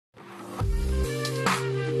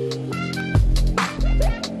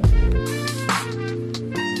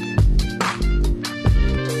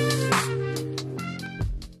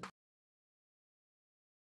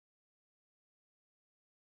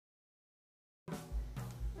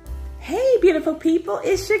Hey beautiful people,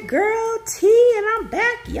 it's your girl T and I'm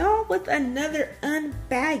back y'all with another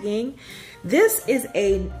unbagging. This is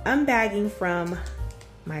a unbagging from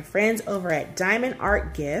my friends over at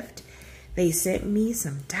Diamondartgift. They sent me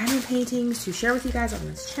some diamond paintings to share with you guys on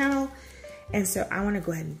this channel. And so I want to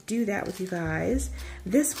go ahead and do that with you guys.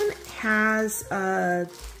 This one has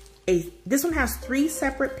three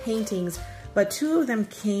separate paintings, but two of them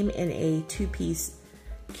came in a two-piece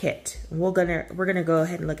kit. We're gonna go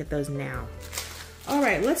ahead and look at those now. All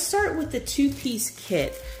right, let's start with the two-piece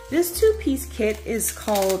kit. This two-piece kit is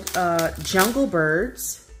called Jungle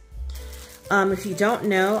Birds. If you don't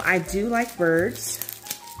know, I do like birds,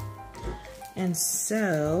 and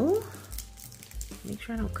so make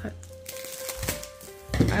sure I don't cut.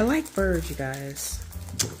 I like birds, you guys,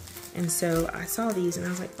 and so I saw these and I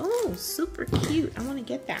was like, oh, super cute. I want to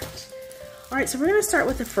get that. All right, so we're gonna start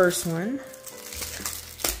with the first one.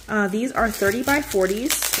 These are 30 by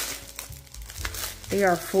 40s. They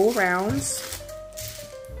are full rounds.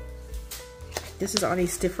 This is on a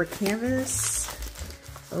stiffer canvas.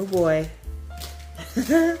 Oh boy.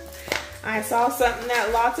 I saw something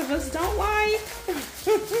that lots of us don't like.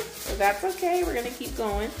 So that's okay, we're gonna keep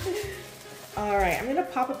going. All right, I'm gonna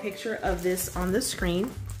pop a picture of this on the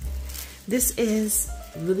screen. This is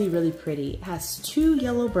really, really pretty. It has two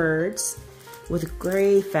yellow birds with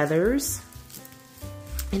gray feathers.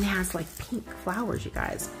 And it has like pink flowers, you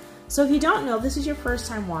guys. So if you don't know, this is your first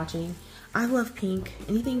time watching, I love pink.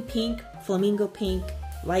 Anything pink, flamingo pink,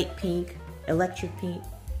 light pink, electric pink,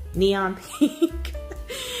 neon pink.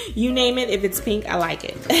 You name it, if it's pink, I like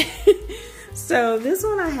it. So this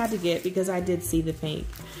one I had to get because I did see the pink.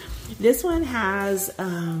 This one has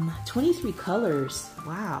 23 colors.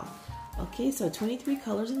 Wow. Okay, so 23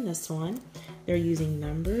 colors in this one. They're using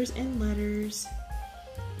numbers and letters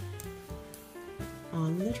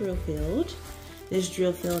on the drill field. This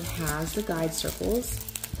drill field has the guide circles.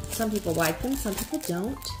 Some people like them, some people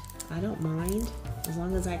don't. I don't mind. As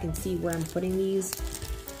long as I can see where I'm putting these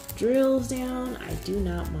drills down, I do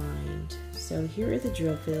not mind. So here is the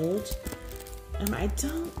drill field. I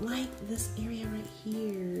don't like this area right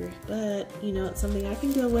here, but you know, it's something I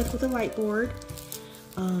can deal with a light board.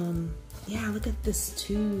 Yeah, look at this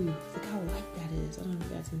too. Look how light that is. I don't know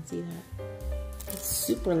if you guys can see that. It's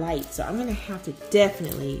super light, so I'm gonna have to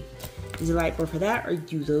definitely use a light board for that or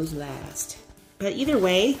do those last. But either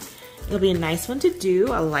way, it'll be a nice one to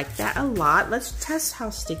do. I like that a lot. Let's test how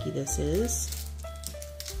sticky this is.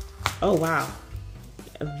 Oh wow,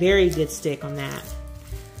 a very good stick on that.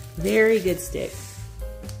 Very good stick.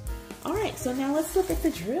 All right, so now let's look at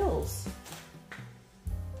the drills.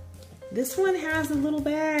 This one has the little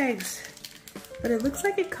bags, but it looks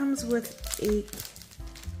like it comes with a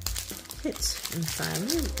kit inside.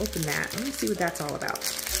 Let me open that. Let me see what that's all about.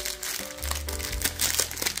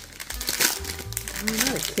 I mean,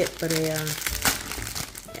 not a kit, but a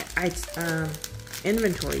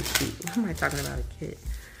inventory sheet. What am I talking about? A kit.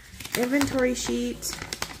 Inventory sheet.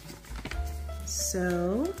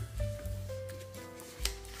 So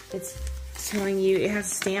it's telling you it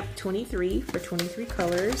has stamp 23 for 23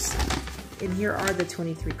 colors, and here are the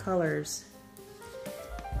 23 colors.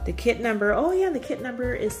 The kit number, oh yeah, the kit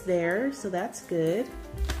number is there, so that's good.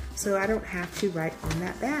 So I don't have to write on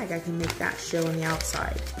that bag. I can make that show on the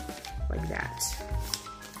outside, like that.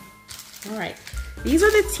 All right, these are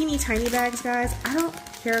the teeny tiny bags, guys. I don't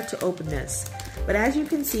care to open this, but as you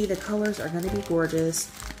can see, the colors are gonna be gorgeous.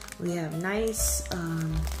 We have nice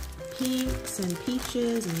pinks and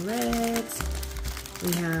peaches and reds. Do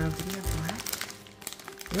we have black?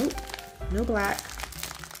 Nope, no black.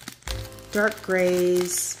 Dark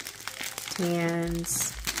grays,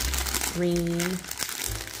 tans, green,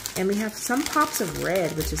 and we have some pops of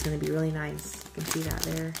red, which is going to be really nice. You can see that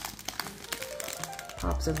there.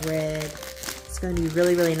 Pops of red. It's going to be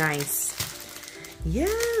really, really nice.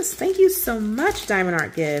 Yes, thank you so much,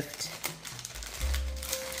 Diamondartgift.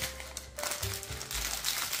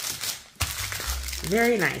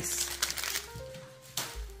 Very nice.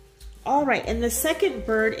 All right, and the second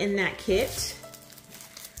bird in that kit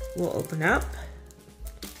will open up.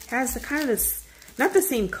 Has the kind of this, not the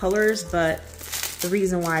same colors, but the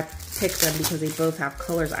reason why I picked them because they both have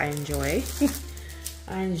colors I enjoy.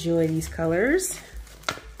 I enjoy these colors.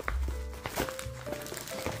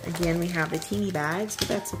 Again, we have the teeny bags, but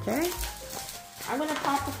that's okay. I'm gonna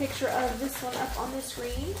pop a picture of this one up on the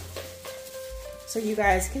screen so you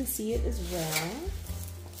guys can see it as well.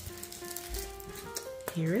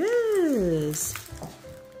 Here it is.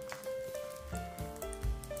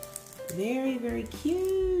 Very, very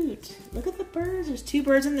cute. Look at the birds. There's two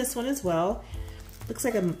birds in this one as well. Looks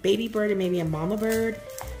like a baby bird and maybe a mama bird.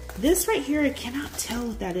 This right here, I cannot tell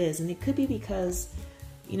what that is, and it could be because,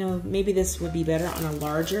 you know, maybe this would be better on a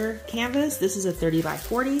larger canvas. This is a 30 by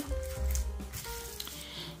 40.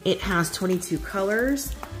 It has 22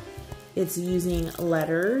 colors. It's using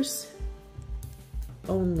letters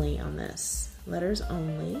only on this. Letters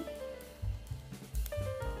only.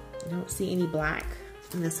 I don't see any black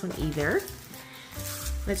in this one either.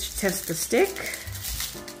 Let's test the stick.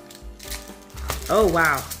 Oh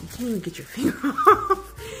wow, you can't even get your finger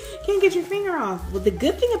off. You can't get your finger off. Well, the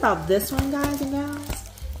good thing about this one, guys and gals,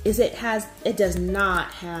 is it does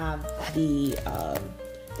not have the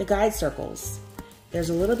guide circles. There's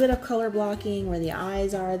a little bit of color blocking where the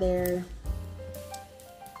eyes are there.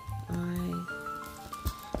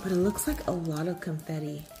 But it looks like a lot of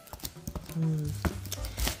confetti. I'm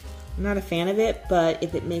not a fan of it, but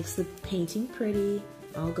if it makes the painting pretty,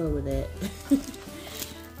 I'll go with it.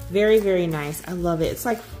 Very, very nice. I love it. It's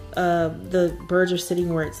like the birds are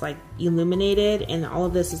sitting where it's like illuminated, and all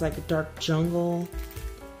of this is like a dark jungle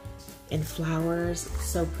and flowers. It's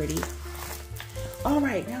so pretty. All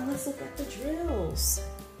right, now let's look at the drills.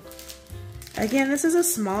 Again, this is a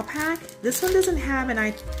small pack. This one doesn't have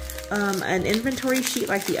an inventory sheet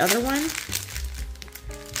like the other one,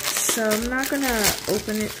 so I'm not gonna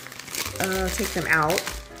open it, take them out,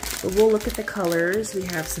 but we'll look at the colors. We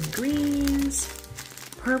have some greens,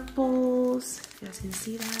 purples, if you guys can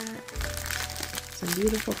see that. Some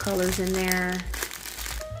beautiful colors in there.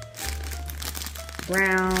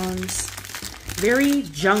 Browns, very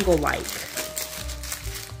jungle-like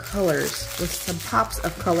colors with some pops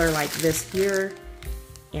of color like this here.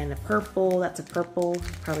 And the purple, that's a purple. You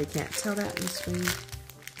probably can't tell that in the screen.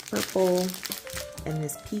 Purple, and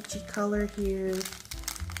this peachy color here,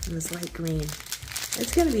 and this light green.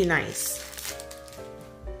 It's gonna be nice.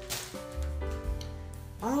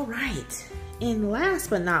 All right, and last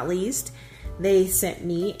but not least, they sent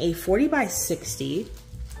me a 40 by 60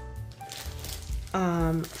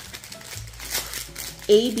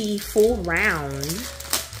 AB full round.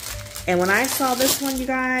 And when I saw this one, you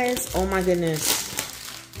guys, oh my goodness,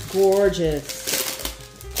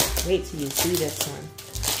 gorgeous. Wait till you see this one.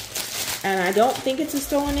 And I don't think it's a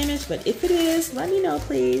stolen image, but if it is, let me know,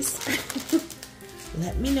 please.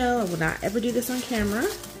 Let me know. I will not ever do this on camera.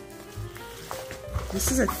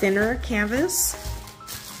 This is a thinner canvas,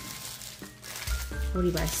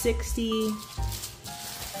 40 by 60.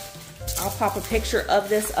 I'll pop a picture of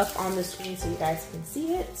this up on the screen so you guys can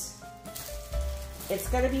see it. It's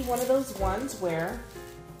gonna be one of those ones where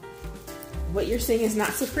what you're seeing is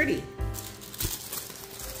not so pretty.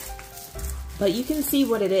 But you can see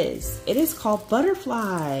what it is. It is called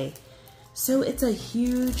Butterfly. So it's a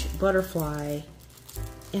huge butterfly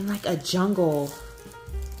in like a jungle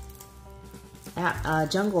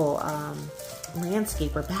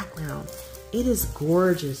landscape or background. It is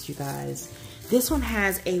gorgeous, you guys. This one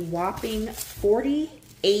has a whopping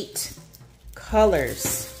 48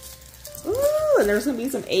 colors. Ooh, and there's gonna be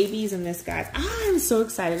some ABs in this, guys. I'm so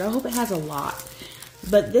excited. I hope it has a lot.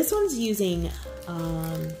 But this one's using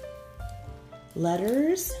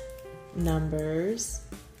letters, numbers,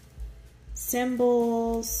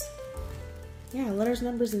 symbols. Yeah, letters,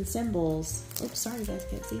 numbers, and symbols. Oops, sorry, you guys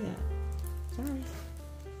can't see that. Sorry.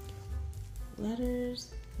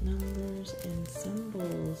 Letters, numbers, and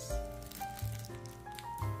symbols.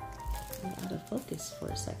 Went out of focus for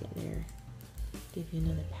a second there. Give you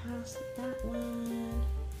another pass at that one.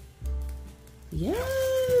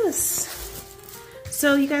 Yes!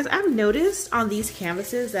 So you guys, I've noticed on these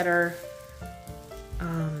canvases that are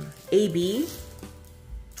AB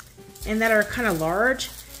and that are kind of large,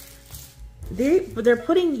 they're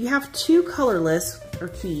putting, you have two color lists or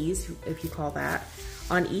keys, if you call that,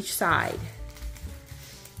 on each side.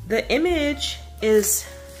 The image is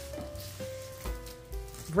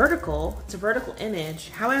vertical. It's a vertical image.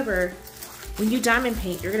 However, when you diamond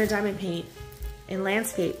paint, you're going to diamond paint in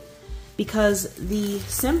landscape because the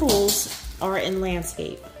symbols are in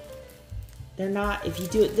landscape. They're not, if you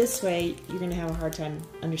do it this way, you're going to have a hard time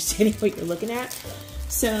understanding what you're looking at.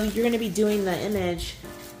 So you're going to be doing the image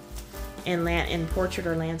in portrait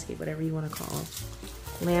or landscape, whatever you want to call it.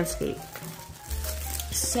 Landscape.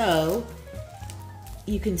 So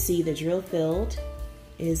you can see the drill field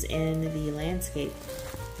is in the landscape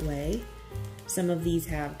way. Some of these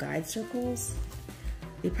have guide circles.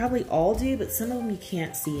 They probably all do, but some of them you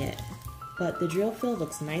can't see it. But the drill field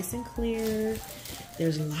looks nice and clear.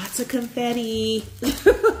 There's lots of confetti.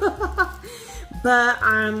 But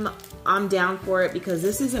I'm down for it because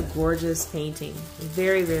this is a gorgeous painting.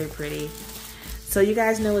 Very, very pretty. So you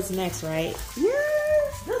guys know what's next, right?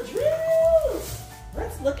 Yes, the drills.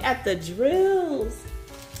 Let's look at the drills.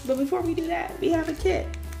 But before we do that, we have a kit.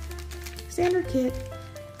 standard kit.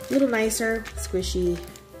 A little nicer, squishy.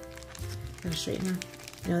 Gotta straighten her.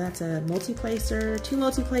 No, that's a multi-placer, 2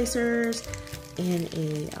 multi-placers, and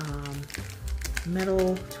a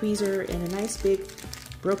metal tweezer, and a nice big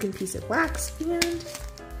broken piece of wax, and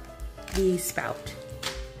the spout.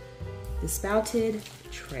 The spouted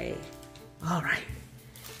tray. All right,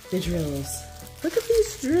 the drills. Look at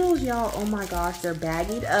these drills, y'all. Oh my gosh, they're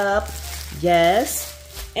bagged up. Yes.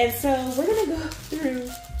 And so we're gonna go through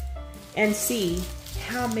and see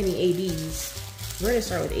how many ABs. We're gonna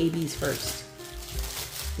start with ABs first,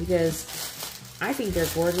 because I think they're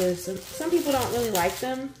gorgeous. Some people don't really like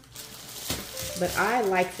them, but I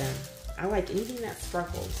like them. I like anything that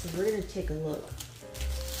sparkles. So we're gonna take a look.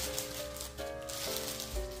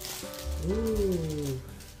 Ooh.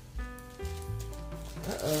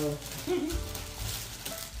 Uh-oh.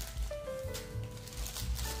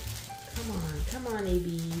 Come on,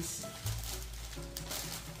 ABs.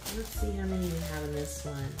 Let's see how many we have in this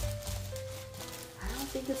one. I don't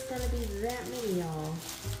think it's gonna be that many, y'all.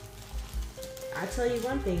 I tell you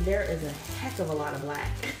one thing, there is a heck of a lot of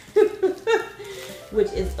black.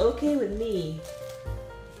 Which is okay with me.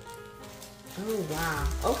 Oh, wow.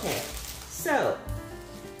 Okay, so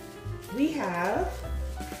we have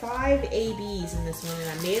 5 ABs in this one,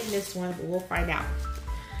 and I may have missed one, but we'll find out.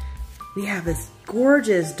 We have this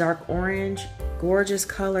gorgeous dark orange, gorgeous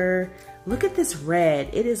color. Look at this red.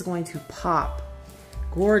 It is going to pop.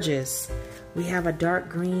 Gorgeous. We have a dark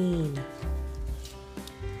green.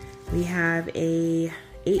 We have a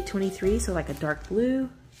 823, so like a dark blue.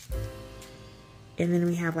 And then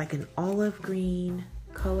we have like an olive green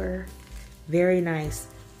color. Very nice.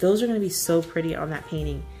 Those are gonna be so pretty on that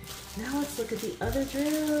painting. Now let's look at the other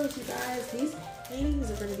drills, you guys. These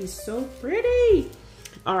paintings are gonna be so pretty.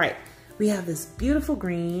 All right, we have this beautiful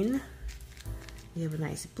green. We have a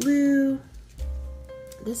nice blue.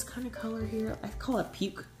 This kind of color here, I call it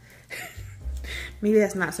puke. Maybe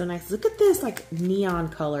that's not so nice. Look at this like neon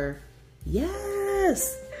color.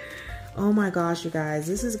 Yes. Oh my gosh, you guys,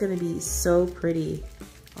 this is gonna be so pretty.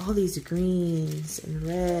 All these greens and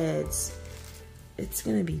reds. It's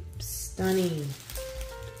gonna be stunning.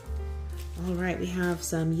 All right, we have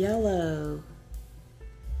some yellow.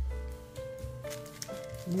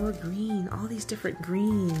 More green, all these different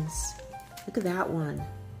greens. Look at that one.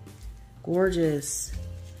 Gorgeous.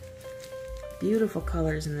 Beautiful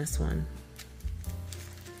colors in this one.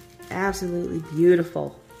 Absolutely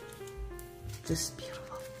beautiful. Just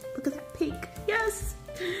beautiful. Look at that pink. Yes.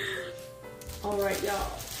 All right,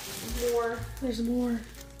 y'all. More. There's more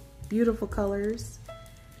beautiful colors.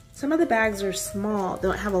 Some of the bags are small.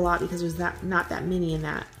 Don't have a lot because there's not that many in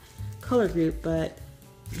that color group. But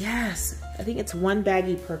yes, I think it's 1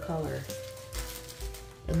 baggie per color.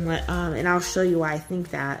 And I'll show you why I think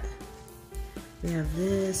that. We have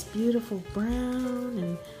this beautiful brown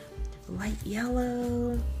and light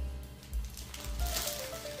yellow.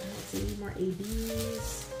 Let's see, more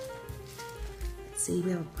ABs. Let's see,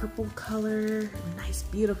 we have a purple color, a nice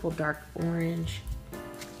beautiful dark orange.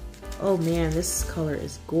 Oh man, this color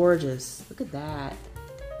is gorgeous. Look at that.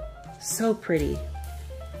 So pretty.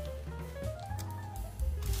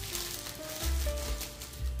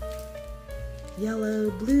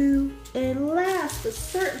 Yellow, blue, and last but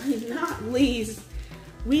certainly not least,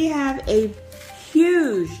 we have a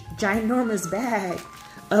huge, ginormous bag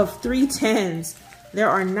of 310s. There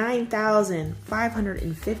are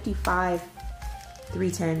 9,555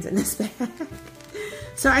 310s in this bag.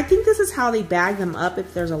 So I think this is how they bag them up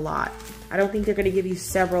if there's a lot. I don't think they're gonna give you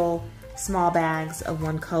several small bags of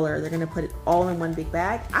one color. They're gonna put it all in one big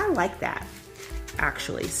bag. I like that,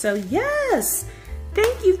 actually. So yes,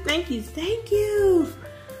 thank you, thank you, thank you,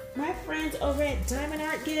 my friends over at Diamond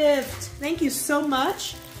Art Gift. Thank you so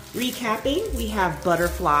much. Recapping, we have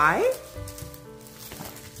Butterfly.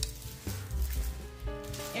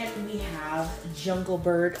 And we have Jungle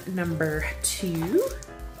Bird number 2.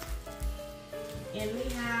 And we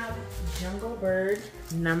have Jungle Bird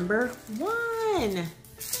number 1.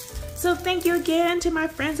 So thank you again to my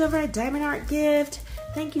friends over at Diamond Art Gift.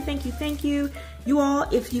 Thank you, thank you, thank you. You all,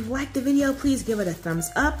 if you've liked the video, please give it a thumbs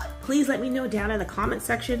up. Please let me know down in the comment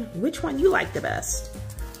section which one you like the best.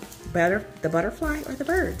 The butterfly or the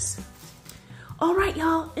birds? All right,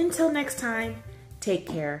 y'all, until next time, take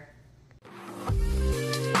care.